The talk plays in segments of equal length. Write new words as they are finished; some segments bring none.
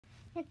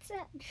It's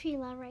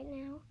Sheila right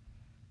now.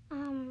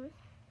 Um,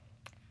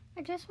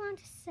 I just want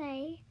to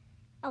say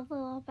a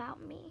little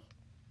about me.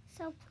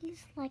 So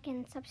please like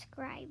and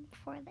subscribe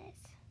for this.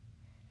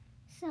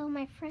 So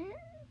my friends,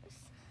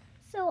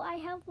 so I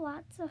have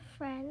lots of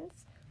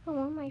friends. But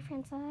one of my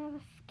friends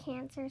have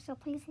cancer, so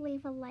please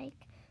leave a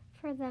like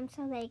for them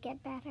so they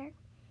get better.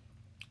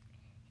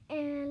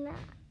 And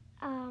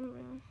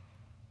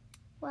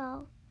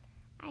well,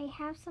 I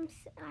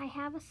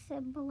have a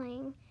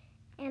sibling,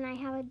 and I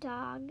have a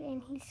dog,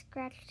 and he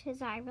scratched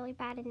his eye really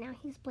bad, and now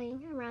he's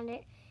bleeding around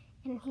it,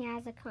 and he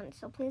has a cone.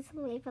 So please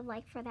leave a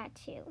like for that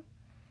too.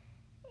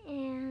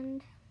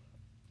 And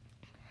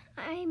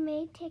I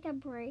may take a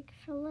break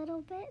for a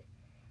little bit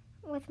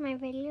with my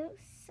videos.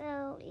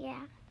 So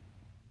yeah.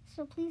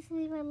 So please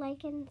leave a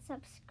like and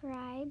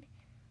subscribe.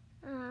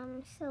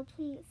 So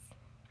please,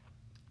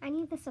 I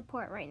need the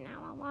support right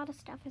now. A lot of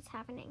stuff is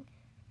happening.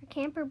 Our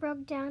camper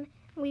broke down.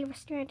 We were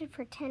stranded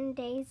for 10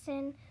 days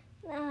in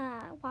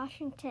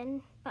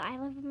Washington, but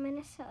I live in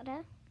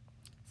Minnesota.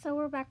 So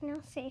we're back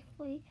now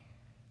safely.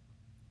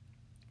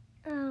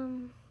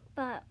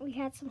 But we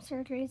had some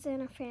surgeries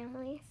in our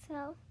family.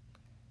 So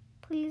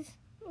please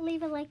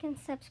leave a like and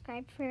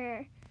subscribe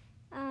for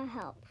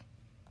help.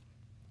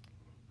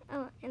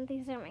 Oh, and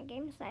these are my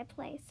games that I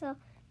play. So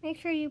make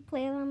sure you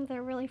play them.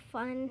 They're really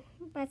fun,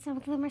 but some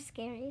of them are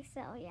scary.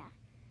 So yeah.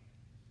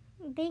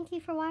 Thank you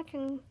for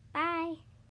watching. Bye.